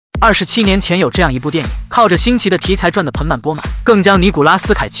27年前有这样一部电影，靠着新奇的题材赚得盆满钵满，更将尼古拉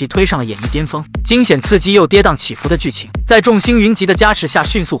斯凯奇推上了演艺巅峰。惊险刺激又跌宕起伏的剧情，在众星云集的加持下，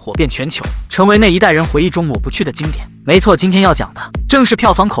迅速火遍全球，成为那一代人回忆中抹不去的经典。没错，今天要讲的正是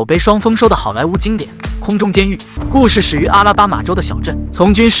票房口碑双丰收的好莱坞经典《空中监狱》。故事始于阿拉巴马州的小镇，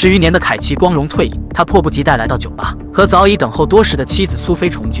从军10余年的凯奇光荣退役，他迫不及待来到酒吧，和早已等候多时的妻子苏菲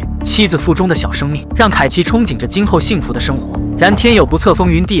重聚。妻子腹中的小生命让凯奇憧憬着今后幸福的生活。然天有不测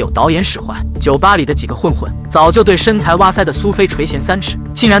风云，地有导演使坏，酒吧里的几个混混早就对身材哇塞的苏菲垂涎3尺，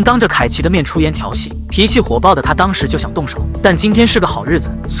竟然当着凯奇的面出言调戏。脾气火爆的他当时就想动手，但今天是个好日子，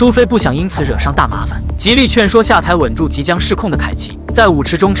苏菲不想因此惹上大麻烦，极力劝说下才稳住即将失控的凯奇。在舞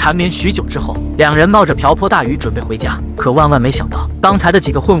池中缠绵许久之后，两人冒着瓢泼大雨准备回家，可万万没想到，刚才的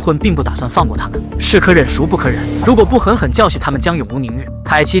几个混混并不打算放过他们。是可忍孰不可忍，如果不狠狠教训他们，将永无宁日。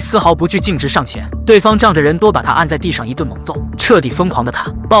凯奇丝毫不惧，径直上前，对方仗着人多，把他按在地上一顿猛揍。彻底疯狂的他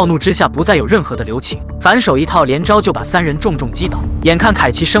暴怒之下不再有任何的留情，反手一套连招就把3人重重击倒。眼看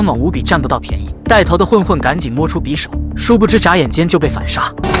凯奇生猛无比，占不到便宜，带头的混混赶紧摸出匕首，殊不知眨眼间就被反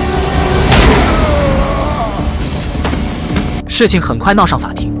杀。事情很快闹上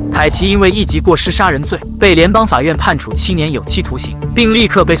法庭，凯奇因为1级过失杀人罪被联邦法院判处7年有期徒刑，并立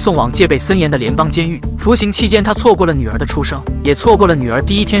刻被送往戒备森严的联邦监狱。服刑期间，他错过了女儿的出生，也错过了女儿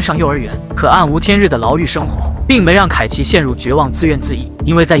第1天上幼儿园。可暗无天日的牢狱生活并没让凯奇陷入绝望自怨自艾，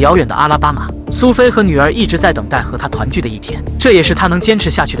因为在遥远的阿拉巴马，苏菲和女儿一直在等待和他团聚的一天，这也是他能坚持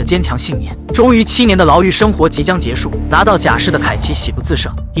下去的坚强信念。终于7年的牢狱生活即将结束，拿到假释的凯奇喜不自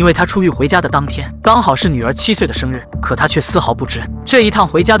胜，因为他出狱回家的当天刚好是女儿7岁的生日，可他却丝毫不知，这一趟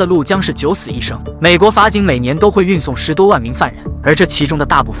回家的路将是9死1生。美国法警每年都会运送10多万名犯人，而这其中的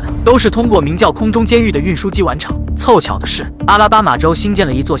大部分都是通过名叫空中监狱的运输机完成。凑巧的是，阿拉巴马州新建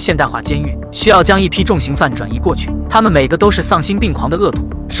了一座现代化监狱，需要将一批重刑犯转移过去，他们每个都是丧心病狂的恶徒，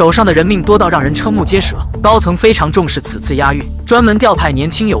手上的人命多到让人瞠目结舌。高层非常重视此次押狱，专门调派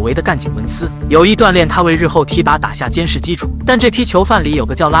年轻有为的干警文斯，有意锻炼他为日后提拔打下坚实基础。但这批囚犯里有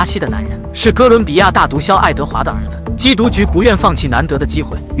个叫拉希的男人，是哥伦比亚大毒枭爱德华的儿子。缉毒局不愿放弃难得的机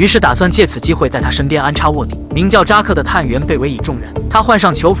会，于是打算借此机会在他身边安插卧底。名叫扎克的探员被委以重任，他换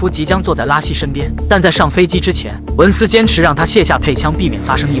上囚服，即将坐在拉希身边。但在上飞机之前，文斯坚持让他卸下配枪，避免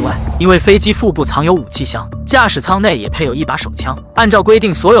发生意外。因为飞机腹部藏有武器箱，驾驶舱内也配有一把手枪。按照规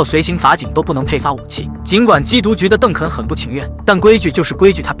定，所有随行法警都不能配发武器。尽管缉毒局的邓肯很不情愿，但规矩就是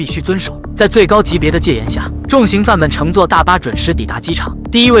规矩，他必须遵守。在最高级别的戒严下，重刑犯们乘坐大巴准时抵达机场。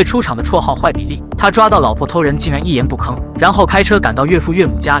第一位出场的绰号坏比利，他抓到老婆偷人竟然一言不吭，然后开车赶到岳父岳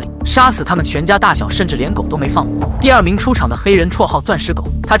母家里，杀死他们全家大小，甚至连狗都没放过。第2名出场的黑人绰号钻石狗，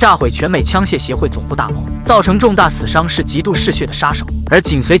他炸毁全美枪械协会总部大楼，造成重大死伤，是极度嗜血的杀手。而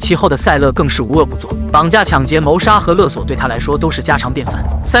紧随其后的赛勒更是无恶不作，绑架、抢劫、谋杀和勒索对他来说都是家常便饭。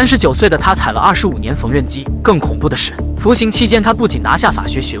39岁的他踩了25年缝纫机。更恐怖的是，服刑期间他不仅拿下法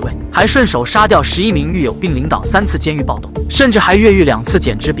学学位，还顺手杀掉11名狱友，并领导3次监狱暴动，甚至还越狱2次，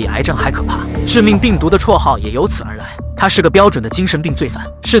简直比癌症还可怕。致命病毒的绰号也由此而来。他是个标准的精神病罪犯，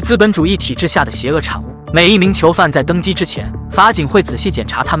是资本主义体制下的邪恶产物。每一名囚犯在登机之前，法警会仔细检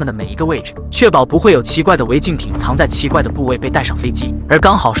查他们的每一个位置，确保不会有奇怪的违禁品藏在奇怪的部位被带上飞机。而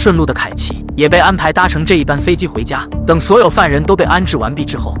刚好顺路的凯奇也被安排搭乘这一班飞机回家。等所有犯人都被安置完毕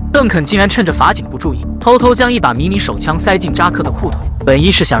之后，邓肯竟然趁着法警不注意，偷偷将一把迷你手枪塞进扎克的裤腿，本意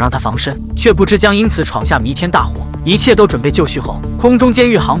是想让他防身，却不知将因此闯下弥天大祸。一切都准备就绪后，空中监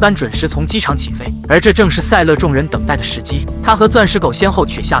狱航班准时从机场起飞，而这正是赛勒众人等待的时机。他和钻石狗先后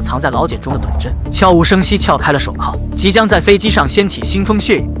取下藏在老茧中的短针，悄无声息撬开了手铐，即将在飞机上掀起腥风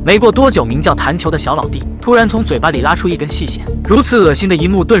血雨。没过多久，名叫弹球的小老弟突然从嘴巴里拉出一根细线，如此恶心的一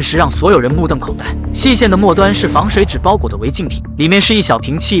幕顿时让所有人目瞪口呆。细线的末端是防水纸包裹的违禁品，里面是一小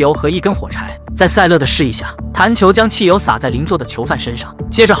瓶汽油和1根火柴。在赛勒的示意下，弹球将汽油洒在邻座的囚犯身上，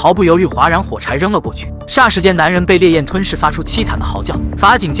接着毫不犹豫划燃火柴扔了过去。霎时间，男人被烈焰吞噬，发出凄惨的嚎叫。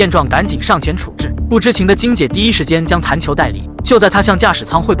法警见状，赶紧上前处置。不知情的金姐第一时间将弹球带离。就在他向驾驶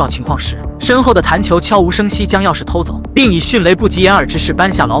舱汇报情况时，身后的弹球悄无声息将钥匙偷走，并以迅雷不及掩耳之势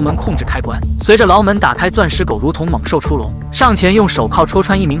扳下牢门控制开关。随着牢门打开，钻石狗如同猛兽出笼，上前用手铐戳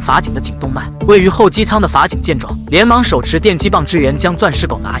穿1名法警的颈动脉。位于后机舱的法警见状，连忙手持电击棒支援，将钻石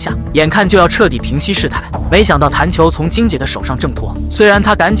狗拿下，眼看就要彻底平息事态。没想到弹球从金姐的手上挣脱，虽然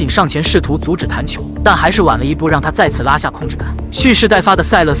他赶紧上前试图阻止弹球，但还是晚了一步，让他再次拉下控制杆。蓄势待发的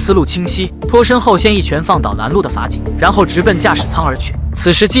赛勒思路清晰，脱身后先一拳放倒拦路的法警，然后直奔驾驶舱而去。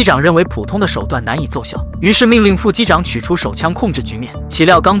此时机长认为普通的手段难以奏效，于是命令副机长取出手枪控制局面。岂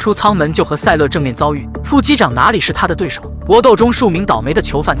料刚出舱门就和赛勒正面遭遇，副机长哪里是他的对手？搏斗中数名倒霉的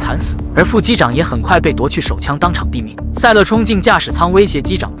囚犯惨死，而副机长也很快被夺去手枪，当场毙命。赛勒冲进驾驶舱，威胁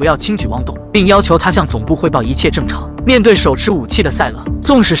机长不要轻举妄动，并要求他向总部汇报一切正常。面对手持武器的赛勒，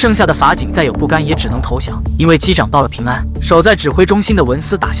纵使剩下的法警再有不甘，也只能投降。因为机长报了平安，守在指挥中心的文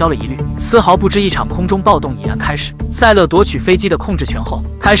斯打消了疑虑，丝毫不知一场空中暴动已然开始。赛勒夺取飞机的控制权后，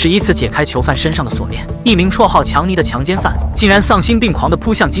开始依次解开囚犯身上的锁链。一名绰号强尼的强奸犯竟然丧心病狂地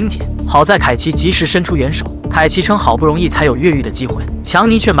扑向金姐，好在凯奇及时伸出援手。凯奇称好不容易才有越狱的机会，强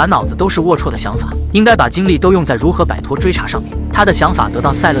尼却满脑子都是龌龊的想法，应该把精力都用在如何摆脱追查上面。他的想法得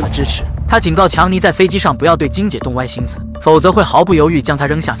到赛勒的支持，他警告强尼在飞机上不要对金姐动歪心思，否则会毫不犹豫将他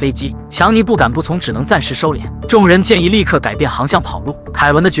扔下飞机。强尼不敢不从，只能暂时收敛。众人建议立刻改变航向跑路，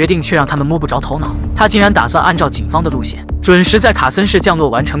凯文的决定却让他们摸不着头脑。他竟然打算按照警方的路线，准时在卡森市降落，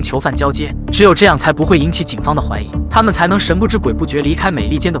完成囚犯交接。只有这样才不会引起警方的怀疑，他们才能神不知鬼不觉离开美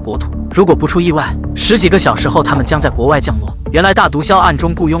利坚的国土。如果不出意外，10几个小时后他们将在国外降落。原来大毒枭暗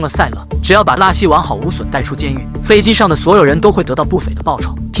中雇佣了赛勒，只要把拉希完好无损带出监狱，飞机上的所有人都会得到不菲的报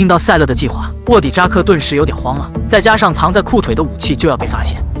酬。听到赛勒的计划，卧底扎克顿时有点慌了，再加上藏在裤腿的武器就要被发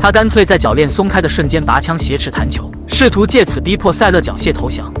现，他干脆在铰链松开的瞬间拔枪挟持弹球，试图借此逼迫赛勒缴械投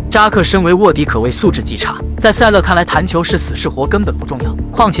降。扎克身为卧底可谓素质极差，在赛勒看来弹球是死是活根本不重要，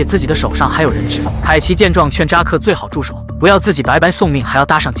况且自己的手上还有人质。凯奇见状劝扎克最好住手，不要自己白白送命还要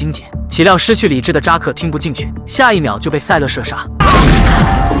搭上金姐。岂料失去理智的扎克听不进去，下一秒就被赛勒射杀。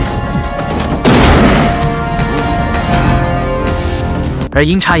而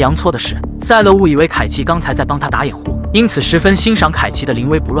阴差阳错的是，赛勒误以为凯奇刚才在帮他打掩护，因此十分欣赏凯奇的临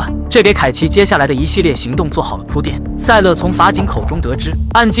危不乱，这给凯奇接下来的一系列行动做好了铺垫。赛勒从法警口中得知，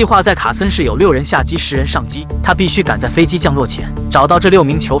按计划在卡森市有6人下机，10人上机，他必须赶在飞机降落前找到这6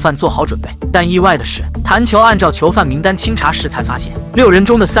名囚犯做好准备。但意外的是，弹球按照囚犯名单清查时才发现，6人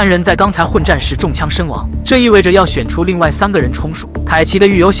中的3人在刚才混战时中枪身亡，这意味着要选出另外3个人充数。凯奇的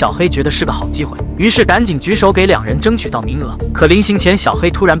狱友小黑觉得是个好机会，于是赶紧举手给2人争取到名额。可临行前，小黑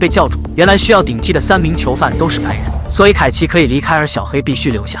突然被叫住，原来需要顶替的3名囚犯都是白人，所以凯奇可以离开，而小黑必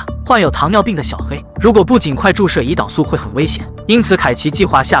须留下。患有糖尿病的小黑，如果不尽快注射胰岛素会很危险，因此凯奇计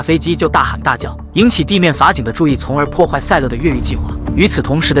划下飞机就大喊大叫，引起地面法警的注意，从而破坏赛勒的越狱计划。与此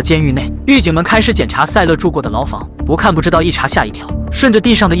同时的监狱内，狱警们开始检查赛勒住过的牢房，不看不知道，一查吓一跳。顺着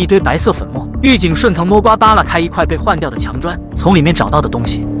地上的一堆白色粉末，狱警顺藤摸瓜扒拉开一块被换掉的墙砖，从里面找到的东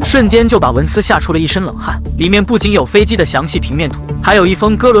西，瞬间就把文斯吓出了一身冷汗。里面不仅有飞机的详细平面图，还有一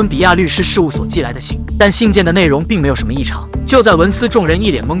封哥伦比亚律师事务所寄来的信，但信件的内容并没有什么异常。就在文斯众人一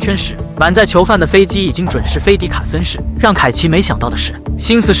脸蒙圈时，满载囚犯的飞机已经准时飞抵卡森市。让凯奇没想到的是，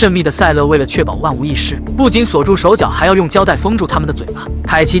心思甚密的赛勒为了确保万无一失，不仅锁住手脚，还要用胶带封住他们的嘴巴。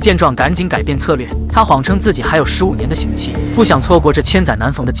凯奇见状，赶紧改变策略，他谎称自己还有15年的刑期，不想错过这千载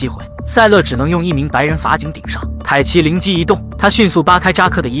难逢的机会。赛勒只能用1名白人法警顶上。凯奇灵机一动，他迅速扒开扎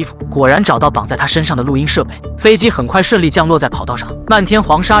克的衣服，果然找到绑在他身上的录音设备。飞机很快顺利降落在跑道上，漫天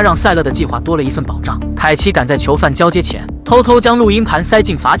黄沙让赛勒的计划多了一份保障。凯奇赶在囚犯交接前，偷偷将录音盘塞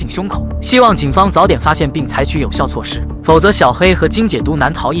进法警胸口，希望警方早点发现并采取有效措施，否则小黑和金姐都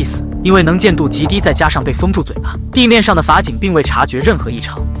难逃一死。因为能见度极低，再加上被封住嘴巴，地面上的法警并未察觉任何异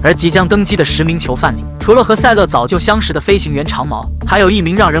常。而即将登机的10名囚犯里，除了和赛勒早就相识的飞行员长毛，还有1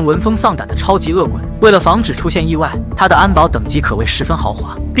名让人闻风丧胆的超级恶棍。为了防止出现意外，他的安保等级可谓十分豪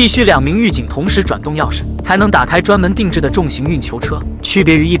华，必须2名狱警同时转动钥匙，才能打开专门定制的重型运囚车。区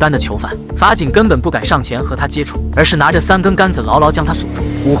别于一般的囚犯，法警根本不敢上前和他接触，而是拿着3根杆子牢牢将他锁住。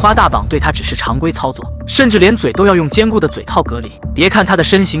五花大绑对他只是常规操作，甚至连嘴都要用坚固的嘴套隔离。别看他的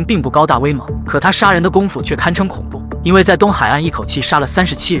身形并不高大威猛，可他杀人的功夫却堪称恐怖。因为在东海岸一口气杀了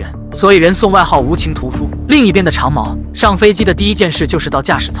37人，所以人送外号无情屠夫。另一边的长毛上飞机的第一件事就是到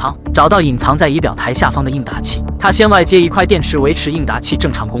驾驶舱找到隐藏在仪表台下方的应答器，他先外接一块电池维持应答器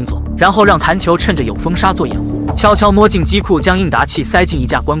正常工作，然后让弹球趁着有风沙做掩护，悄悄摸进机库将应答器塞进一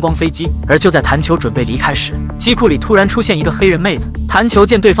架观光飞机。而就在弹球准备离开时，机库里突然出现一个黑人妹子。弹球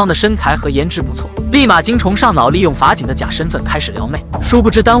见对方的身材和颜值不错，立马精虫上脑，利用法警的假身份开始撩妹。殊不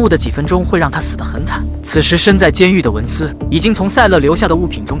知耽误的几分钟会让他死得很惨。此时身在监狱的文斯已经从赛勒留下的物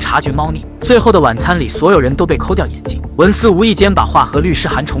品中察觉猫腻。最后的晚餐里，所有人都被抠掉眼睛。文斯无意间把话和律师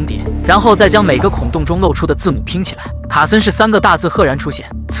函重叠，然后再将每个孔洞中露出的字母拼起来。卡森是3个大字赫然出现。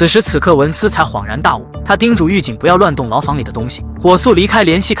此时此刻，文斯才恍然大悟，他叮嘱狱警不要乱动牢房里的东西，火速离开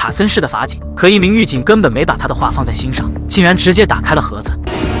联系卡森市的法警。可一名狱警根本没把他的话放在心上，竟然直接打开了盒子。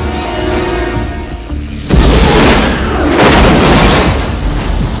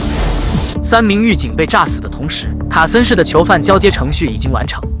3名狱警被炸死的同时，卡森市的囚犯交接程序已经完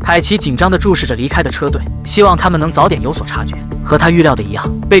成。凯奇紧张地注视着离开的车队，希望他们能早点有所察觉。和他预料的一样，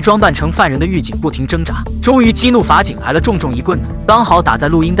被装扮成犯人的狱警不停挣扎，终于激怒法警挨了重重一棍子，刚好打在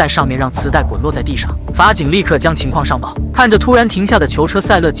录音带上面，让磁带滚落在地上。法警立刻将情况上报。看着突然停下的囚车，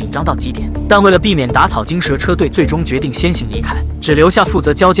赛勒紧张到极点，但为了避免打草惊蛇，车队最终决定先行离开，只留下负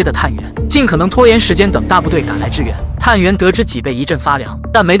责交接的探员，尽可能拖延时间，等大部队赶来支援。探员得知脊背一阵发凉，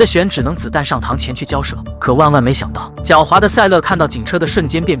但没得选，只能子弹上膛前去交涉。可万万没想到，狡猾的赛勒看到警车的瞬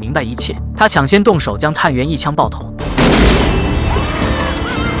间便明白一切，他抢先动手将探员一枪爆头。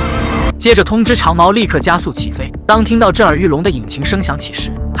接着通知长矛立刻加速起飞。当听到震耳欲聋的引擎声响起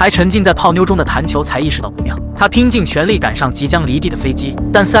时，还沉浸在泡妞中的弹球才意识到不妙。他拼尽全力赶上即将离地的飞机，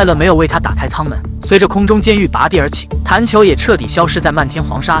但赛勒没有为他打开舱门。随着空中监狱拔地而起，弹球也彻底消失在漫天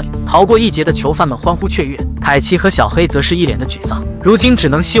黄沙里。逃过一劫的囚犯们欢呼雀跃，凯奇和小黑则是一脸的沮丧。如今只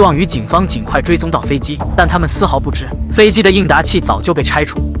能希望与警方尽快追踪到飞机，但他们丝毫不知，飞机的应答器早就被拆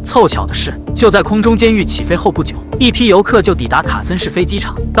除。凑巧的是，就在空中监狱起飞后不久，一批游客就抵达卡森市飞机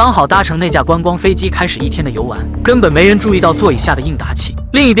场，刚好搭乘那架观光飞机开始一天的游玩，根本没人注意到座椅下的应答器。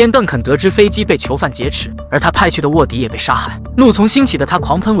另一边，邓肯得知飞机被囚犯劫持，而他派去的卧底也被杀害，怒从心起的他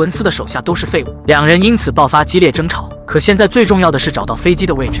狂喷文斯的手下都是废物，两人因此爆发激烈争吵。可现在最重要的是找到飞机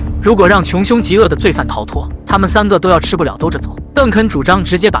的位置，如果让穷凶极恶的罪犯逃脱，他们3个都要吃不了兜着走。邓肯主张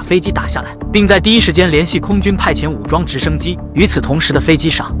直接把飞机打下来，并在第一时间联系空军派遣武装直升机。与此同时的飞机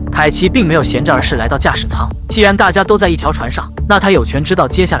上，凯奇并没有闲着，而是来到驾驶舱。既然大家都在一条船上，那他有权知道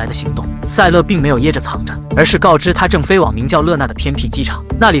接下来的行动。赛勒并没有掖着藏着，而是告知他正飞往名叫勒纳的偏僻机场，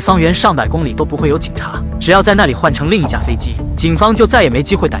那里方圆上百公里都不会有警察，只要在那里换成另一架飞机，警方就再也没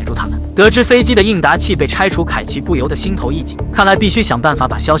机会逮住他们。得知飞机的应答器被拆除，凯奇不由得心头一紧，看来必须想办法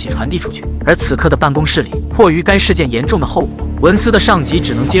把消息传递出去。而此刻的办公室里，迫于该事件严重的后果，文斯的上级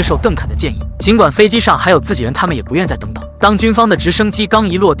只能接受邓肯的建议。尽管飞机上还有自己人，他们也不愿再等等。当军方的直升机刚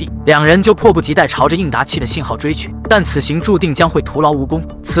一落地，两人就迫不及待朝着应答器的信号追去，但此行注定将会徒劳无功。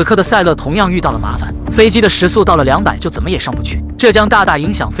此刻的赛勒同样遇到了麻烦，飞机的时速到了200，就怎么也上不去，这将大大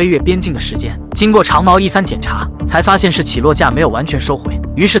影响飞越边境的时间。经过长矛一番检查，才发现是起落架没有完全收回，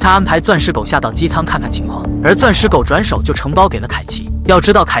于是他安排钻石狗下到机舱看看情况，而钻石狗转手就承包给了凯奇。要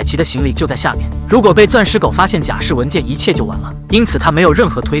知道凯奇的行李就在下面，如果被钻石狗发现假释文件，一切就完了。因此他没有任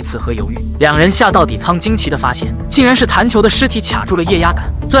何推辞和犹豫。两人下到底舱，惊奇的发现竟然是弹球的尸体卡住了液压杆。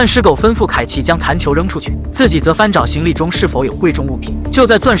钻石狗吩咐凯奇将弹球扔出去，自己则翻找行李中是否有贵重物品。就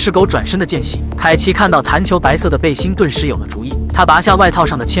在钻石狗转身的间隙，凯奇看到弹球白色的背心，顿时有了主意。他拔下外套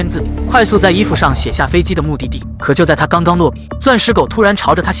上的签字笔，快速在衣服上写下飞机的目的地。可就在他刚刚落笔，钻石狗突然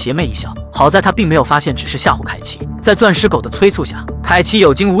朝着他邪魅一笑。好在他并没有发现，只是吓唬凯奇。在钻石狗的催促下，凯奇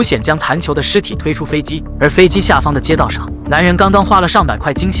有惊无险将弹球的尸体推出飞机。而飞机下方的街道上，男人刚刚花了上百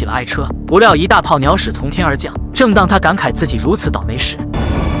块惊喜了爱车，不料一大泡鸟屎从天而降。正当他感慨自己如此倒霉时，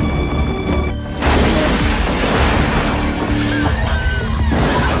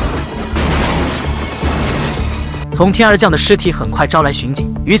从天而降的尸体很快招来巡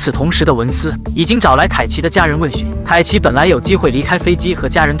警。与此同时的文斯已经找来凯奇的家人问询。凯奇本来有机会离开飞机和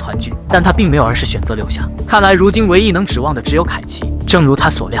家人团聚，但他并没有，而是选择留下。看来如今唯一能指望的只有凯奇。正如他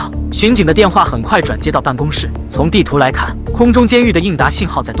所料，巡警的电话很快转接到办公室。从地图来看，空中监狱的应答信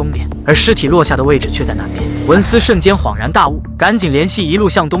号在东边，而尸体落下的位置却在南边。文斯瞬间恍然大悟，赶紧联系一路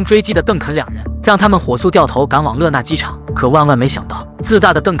向东追击的邓肯两人，让他们火速掉头赶往勒纳机场。可万万没想到，自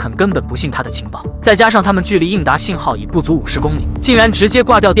大的邓肯根本不信他的情报，再加上他们距离应答信号已不足50公里，竟然直接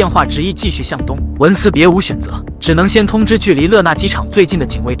挂掉电话，执意继续向东。文斯别无选择，只能先通知距离勒纳机场最近的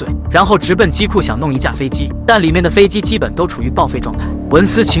警卫队，然后直奔机库想弄一架飞机，但里面的飞机基本都处于报废状态。文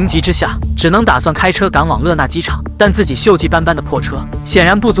斯情急之下，只能打算开车赶往勒纳机场，但自己锈迹斑斑的破车显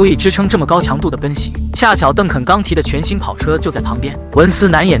然不足以支撑这么高强度的奔袭。恰巧邓肯刚提的全新跑车就在旁边，文斯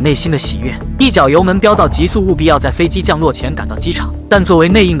难掩内心的喜悦，一脚油门飙到极速，务必要在飞机降落前赶到机场。但作为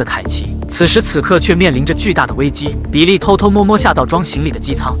内应的凯奇，此时此刻却面临着巨大的危机。比利偷偷摸摸下到装行李的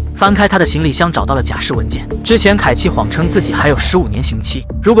机舱，翻开他的行李箱，找到了假释文件。之前凯奇谎称自己还有15年刑期，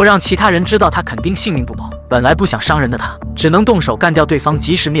如果让其他人知道，他肯定性命不保。本来不想伤人的他，只能动手干掉对方，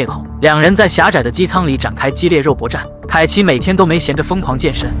及时灭口。两人在狭窄的机舱里展开激烈肉搏战。凯奇每天都没闲着疯狂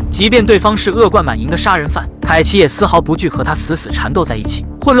健身，即便对方是恶贯满盈的杀人犯，凯奇也丝毫不惧和他死死缠斗在一起。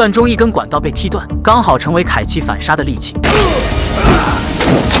混乱中，一根管道被踢断，刚好成为凯奇反杀的利器。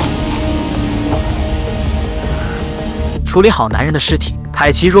处理好男人的尸体，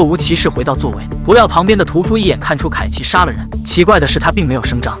凯奇若无其事回到座位，不料旁边的屠夫一眼看出凯奇杀了人。奇怪的是，他并没有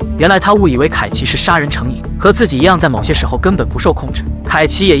声张，原来他误以为凯奇是杀人成瘾，和自己一样，在某些时候根本不受控制。凯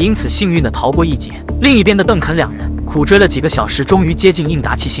奇也因此幸运地逃过一劫。另一边的邓肯两人苦追了几个小时，终于接近应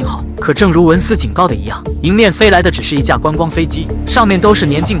答器信号。可正如文斯警告的一样，迎面飞来的只是一架观光飞机，上面都是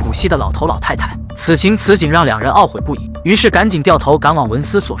年近古稀的老头老太太。此情此景让两人懊悔不已，于是赶紧掉头赶往文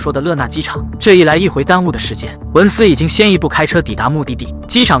斯所说的勒纳机场。这一来一回耽误的时间，文斯已经先一步开车抵达目的地。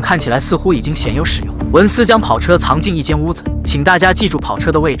机场看起来似乎已经鲜有使用。文斯将跑车藏进一间屋子，请大家记住跑车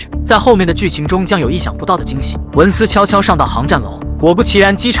的位置，在后面的剧情中将有意想不到的惊喜。文斯悄悄上到航站楼，果不其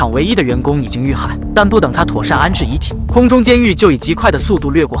然，机场唯一的员工已经遇害。但不等他妥善安置遗体，空中监狱就以极快的速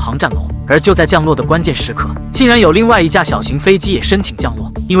度掠过航站楼。而就在降落的关键时刻，竟然有另外一架小型飞机也申请降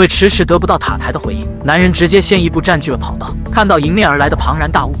落。因为迟迟得不到塔台的回应，男人直接先一步占据了跑道。看到迎面而来的庞然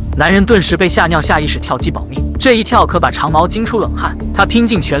大物，男人顿时被吓尿，下意识跳机保命。这一跳可把长毛惊出冷汗，他拼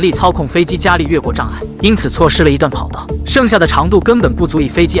尽全力操控飞机加力越过障碍，因此错失了一段跑道，剩下的长度根本不足以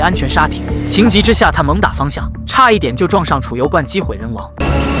飞机安全刹停。情急之下，他猛打方向，差一点就撞上储油罐，机毁人亡。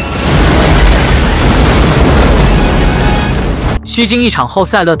虚惊一场后，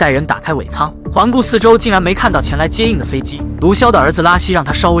赛勒带人打开尾舱，环顾四周，竟然没看到前来接应的飞机。毒枭的儿子拉希让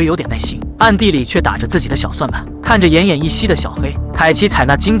他稍微有点耐心，暗地里却打着自己的小算盘。看着奄奄一息的小黑，凯奇采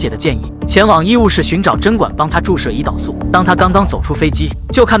纳金姐的建议，前往医务室寻找针管帮他注射胰岛素。当他刚刚走出飞机，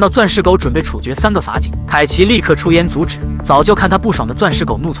就看到钻石狗准备处决3个法警，凯奇立刻出言阻止。早就看他不爽的钻石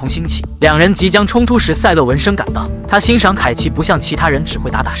狗怒从心起，两人即将冲突时，赛勒闻声赶到。他欣赏凯奇不像其他人只会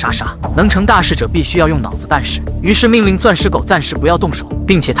打打杀杀，能成大事者必须要用脑子办事，于是命令钻石狗暂时不要动手，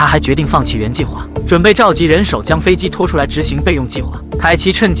并且他还决定放弃原计划，准备召集人手将飞机拖出来执行备用计划。凯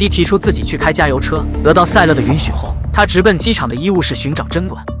奇趁机提出自己去开加油车，得到赛勒的允许后，他直奔机场的医务室寻找针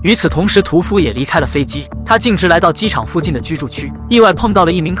管。与此同时，屠夫也离开了飞机，他径直来到机场附近的居住区，意外碰到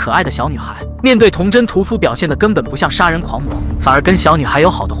了一名可爱的小女孩。面对童真，屠夫表现得根本不像杀人狂魔，反而跟小女孩友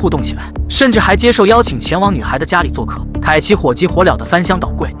好的互动起来，甚至还接受邀请前往女孩的家里做客。凯奇火急火燎的翻箱倒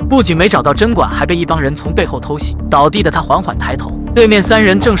柜，不仅没找到针管，还被一帮人从背后偷袭。倒地的他缓缓抬头，对面3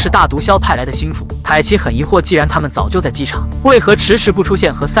人正是大毒枭派来的心腹。凯奇很疑惑，既然他们早就在机场，为何迟迟不出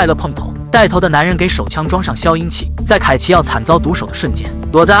现和赛勒碰头？带头的男人给手枪装上消音器，在凯奇要惨遭毒手的瞬间，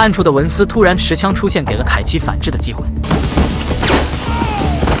躲在暗处的文斯突然持枪出现，给了凯奇反制的机会。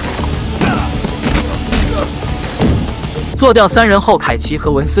做掉3人后，凯奇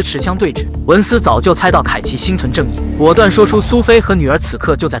和文斯持枪对峙。文斯早就猜到凯奇心存正义，果断说出苏菲和女儿此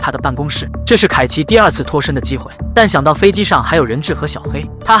刻就在他的办公室。这是凯奇第2次脱身的机会，但想到飞机上还有人质和小黑，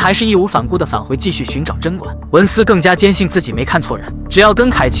他还是义无反顾地返回，继续寻找针管。文斯更加坚信自己没看错人，只要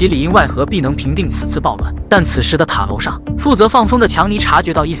跟凯奇里应外合，必能平定此次暴乱。但此时的塔楼上，负责放风的强尼察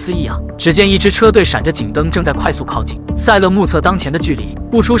觉到一丝异样，只见一支车队闪着警灯，正在快速靠近。赛勒目测当前的距离，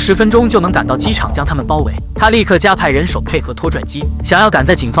不出10分钟就能赶到机场将他们包围。他立刻加派人手配合拖拽机，想要赶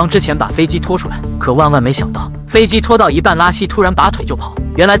在警方之前把飞机拖出来。可万万没想到，飞机拖到一半，拉希突然拔腿就跑。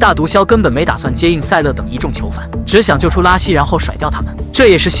原来大毒枭根本没打算接应赛勒等一众囚犯，只想救出拉希，然后甩掉他们。这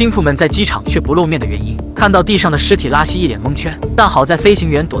也是心腹们在机场却不露面的原因。看到地上的尸体，拉希一脸蒙圈，但好在飞行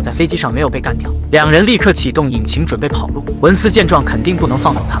员躲在飞机上没有被干掉。两人立刻启动引擎准备跑路。文斯见状肯定不能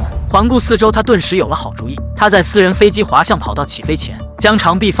放走他们，环顾四周，他顿时有了好主意。他在私人飞机滑向跑道起飞前，将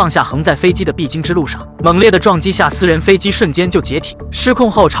长臂放下，横在飞机的必经之路上。猛烈的撞击下，私人飞机瞬间就解体，失控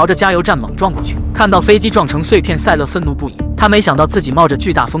后朝着加油站猛撞过去。看到飞机撞成碎片，赛勒愤怒不已。他没想到自己冒着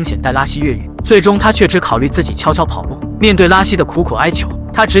巨大风险带拉希越狱，最终他却只考虑自己悄悄跑路。面对拉希的苦苦哀求，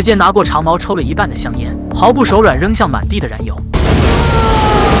他直接拿过长矛抽了一半的香烟，毫不手软扔向满地的燃油。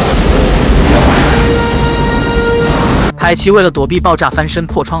凯奇为了躲避爆炸，翻身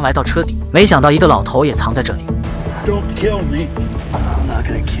破窗来到车底，没想到一个老头也藏在这里。Don't kill me. I'm not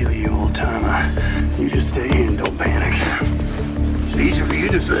gonna kill you, old timer. You just stay here and don't panic. It's easy for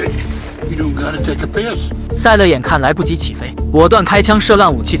you to say. You don't gotta take a piss. 赛勒眼看来不及起飞，果断开枪射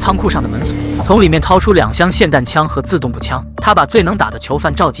烂武器仓库上的门锁，从里面掏出2箱霰弹枪和自动步枪。他把最能打的囚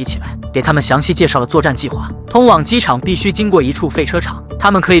犯召集起来，给他们详细介绍了作战计划。通往机场必须经过一处废车场，他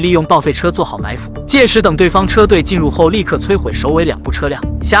们可以利用报废车做好埋伏，届时等对方车队进入后，立刻摧毁首尾2部车辆。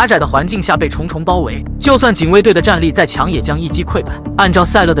狭窄的环境下被重重包围，就算警卫队的战力再强，也将一击溃败。按照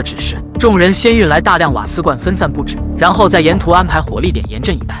赛勒的指示，众人先运来大量瓦斯罐分散布置，然后在沿途安排火力点，严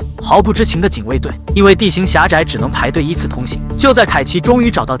阵以待。毫不知情的警卫队因为地形狭窄，只能排队依次通行。就在凯奇终于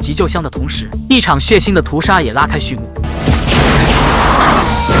找到急救箱的同时，一场血腥的屠杀也拉开序幕。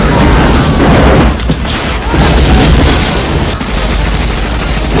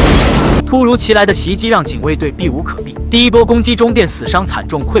突如其来的袭击让警卫队避无可避，第一波攻击中便死伤惨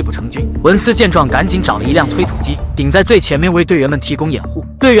重，溃不成军。文斯见状，赶紧找了一辆推土机，顶在最前面为队员们提供掩护。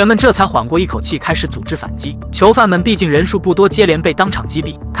队员们这才缓过一口气，开始组织反击。囚犯们毕竟人数不多，接连被当场击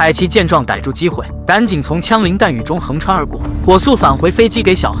毙。凯奇见状，逮住机会，赶紧从枪林弹雨中横穿而过，火速返回飞机，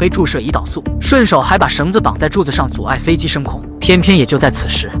给小黑注射胰岛素，顺手还把绳子绑在柱子上，阻碍飞机升空。偏偏也就在此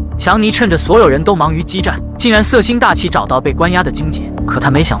时，强尼趁着所有人都忙于激战，竟然色心大气找到被关押的金姐。可他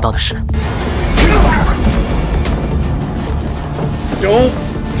没想到的是， Don't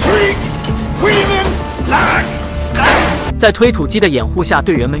take breathing lag. 在推土机的掩护下，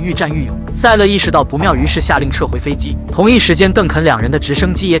队员们愈战愈勇。赛勒意识到不妙，于是下令撤回飞机。同一时间，邓肯两人的直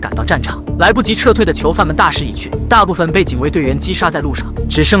升机也赶到战场。来不及撤退的囚犯们大势已去，大部分被警卫队员击杀在路上，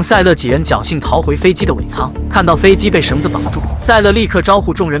只剩赛勒几人侥幸逃回飞机的尾舱。看到飞机被绳子绑住，赛勒立刻招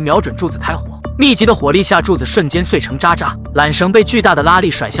呼众人瞄准柱子开火。 密集的火力下，柱子瞬间碎成渣渣，缆绳被巨大的拉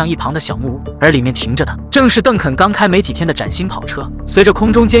力甩向一旁的小木屋，而里面停着的正是邓肯刚开没几天的崭新跑车。随着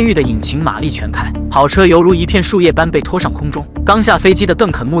空中监狱的引擎马力全开，跑车犹如一片树叶般被拖上空中。刚下飞机的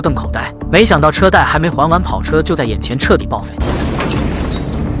邓肯目瞪口呆，没想到车贷还没还完，跑车就在眼前彻底报废。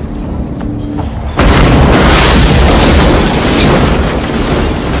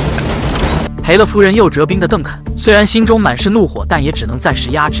 赔了夫人又折兵的邓肯，虽然心中满是怒火，但也只能暂时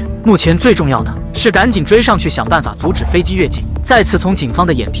压制。目前最重要的是赶紧追上去，想办法阻止飞机越境，再次从警方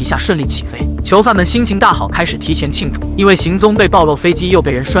的眼皮下顺利起飞。囚犯们心情大好，开始提前庆祝，因为行踪被暴露，飞机又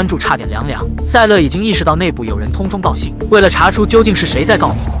被人拴住，差点凉凉。赛勒已经意识到内部有人通风报信，为了查出究竟是谁在告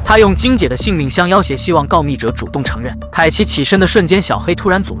密，他用金姐的性命相要挟，希望告密者主动承认。凯奇起身的瞬间，小黑突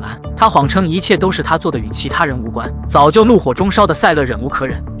然阻拦，他谎称一切都是他做的，与其他人无关。早就怒火中烧的赛勒忍无可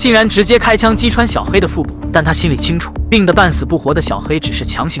忍，竟然直接开枪击穿小黑的腹部。但他心里清楚，病得半死不活的小黑只是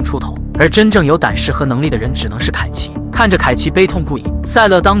强行出头，而真正有胆识和能力的人只能是凯奇。看着凯奇悲痛不已，赛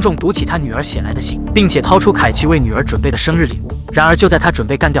勒当众读起他女儿写来的信，并且掏出凯奇为女儿准备的生日礼物。然而就在他准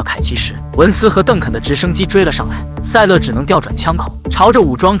备干掉凯奇时，文斯和邓肯的直升机追了上来，赛勒只能调转枪口，朝着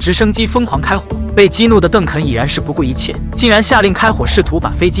武装直升机疯狂开火。被激怒的邓肯已然是不顾一切，竟然下令开火，试图把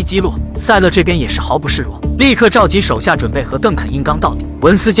飞机击落。赛勒这边也是毫不示弱，立刻召集手下准备和邓肯硬刚到底。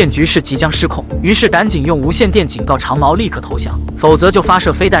文斯见局势即将失控，于是赶紧用无线电警告长毛立刻投降，否则就发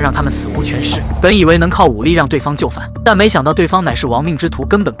射飞弹让他们死无全尸。本以为能靠武力让对方就范，但没想到对方乃是亡命之徒，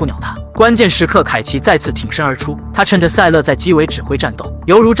根本不鸟他。关键时刻，凯奇再次挺身而出，他趁着赛勒在机尾指挥战斗，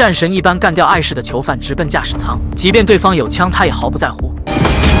犹如战神一般干掉碍事的囚犯，直奔驾驶舱。即便对方有枪，他也毫不在乎。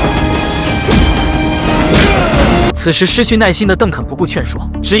 此时失去耐心的邓肯不顾劝说，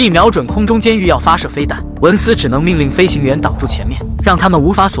执意瞄准空中监狱要发射飞弹。文斯只能命令飞行员挡住前面，让他们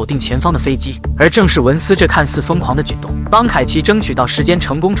无法锁定前方的飞机。而正是文斯这看似疯狂的举动，帮凯奇争取到时间，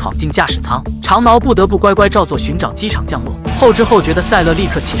成功闯进驾驶舱。长毛不得不乖乖照做，寻找机场降落。后知后觉的赛勒立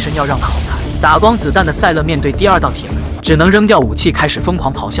刻起身要让他好看。打光子弹的赛勒面对第二道铁门，只能扔掉武器，开始疯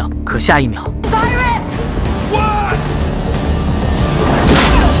狂咆哮。可下一秒，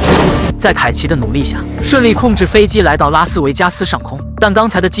 在凯奇的努力下，顺利控制飞机来到拉斯维加斯上空。但刚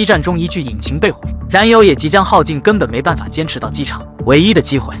才的激战中，一具引擎被毁，燃油也即将耗尽，根本没办法坚持到机场。唯一的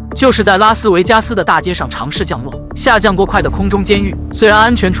机会就是在拉斯维加斯的大街上尝试降落。下降过快的空中监狱虽然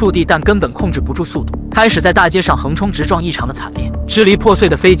安全触地，但根本控制不住速度，开始在大街上横冲直撞，异常的惨烈。支离破碎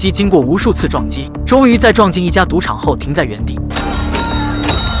的飞机经过无数次撞击，终于在撞进一家赌场后停在原地。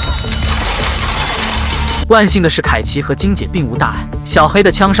 万幸的是，凯奇和金姐并无大碍，小黑的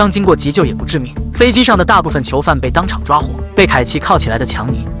枪伤经过急救也不致命。飞机上的大部分囚犯被当场抓获，被凯奇铐起来的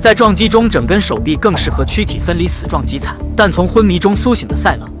强尼在撞击中整根手臂更是和躯体分离，死状极惨。但从昏迷中苏醒的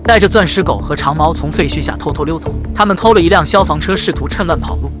赛勒带着钻石狗和长毛从废墟下偷偷溜走，他们偷了一辆消防车，试图趁乱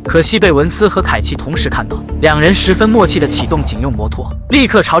跑路，可惜被文斯和凯奇同时看到。两人十分默契地启动警用摩托，立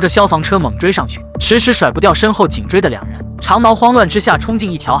刻朝着消防车猛追上去，迟迟甩不掉身后紧追的两人。 长毛慌乱之下冲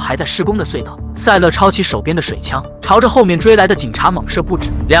进一条还在施工的隧道，赛勒抄起手边的水枪，朝着后面追来的警察猛射不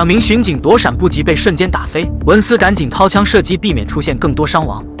止，两名巡警躲闪不及，被瞬间打飞。文斯赶紧掏枪射击，避免出现更多伤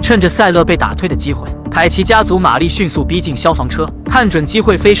亡。趁着赛勒被打退的机会，凯奇家族马力迅速逼近消防车，看准机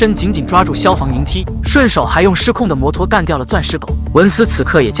会飞身紧紧抓住消防云梯，顺手还用失控的摩托干掉了钻石狗。文斯此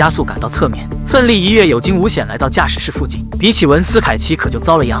刻也加速赶到侧面，奋力一跃，有惊无险来到驾驶室附近。比起文斯，凯奇可就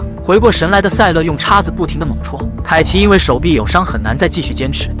遭了殃。回过神来的赛勒用叉子不停地猛戳，凯奇因为手臂有伤，很难再继续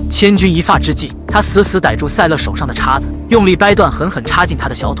坚持。千钧一发之际，他死死逮住赛勒手上的叉子，用力掰断，狠狠插进他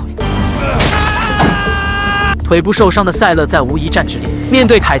的小腿。腿部受伤的赛勒再无一战之力，面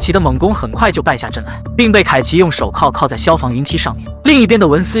对凯奇的猛攻，很快就败下阵来，并被凯奇用手铐铐在消防云梯上面。另一边的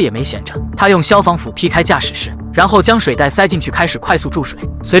文斯也没闲着，他用消防斧劈开驾驶室，然后将水袋塞进去，开始快速注水。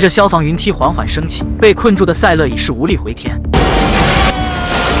随着消防云梯缓缓升起，被困住的赛勒已是无力回天。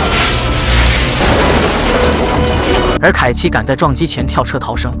而凯奇赶在撞击前跳车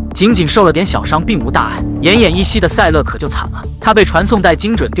逃生，仅仅受了点小伤，并无大碍。奄奄一息的赛勒可就惨了，他被传送带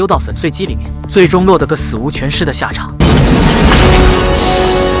精准丢到粉碎机里面，最终落得个死无全尸的下场。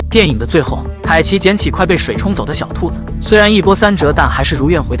电影的最后，凯奇捡起快被水冲走的小兔子，虽然一波三折，但还是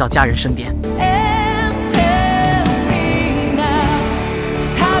如愿回到家人身边。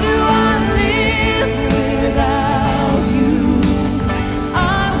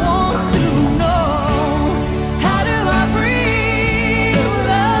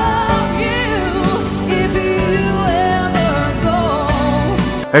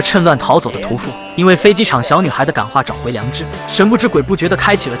而趁乱逃走的屠夫，因为飞机场小女孩的感化找回良知，神不知鬼不觉地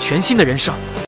开启了全新的人生。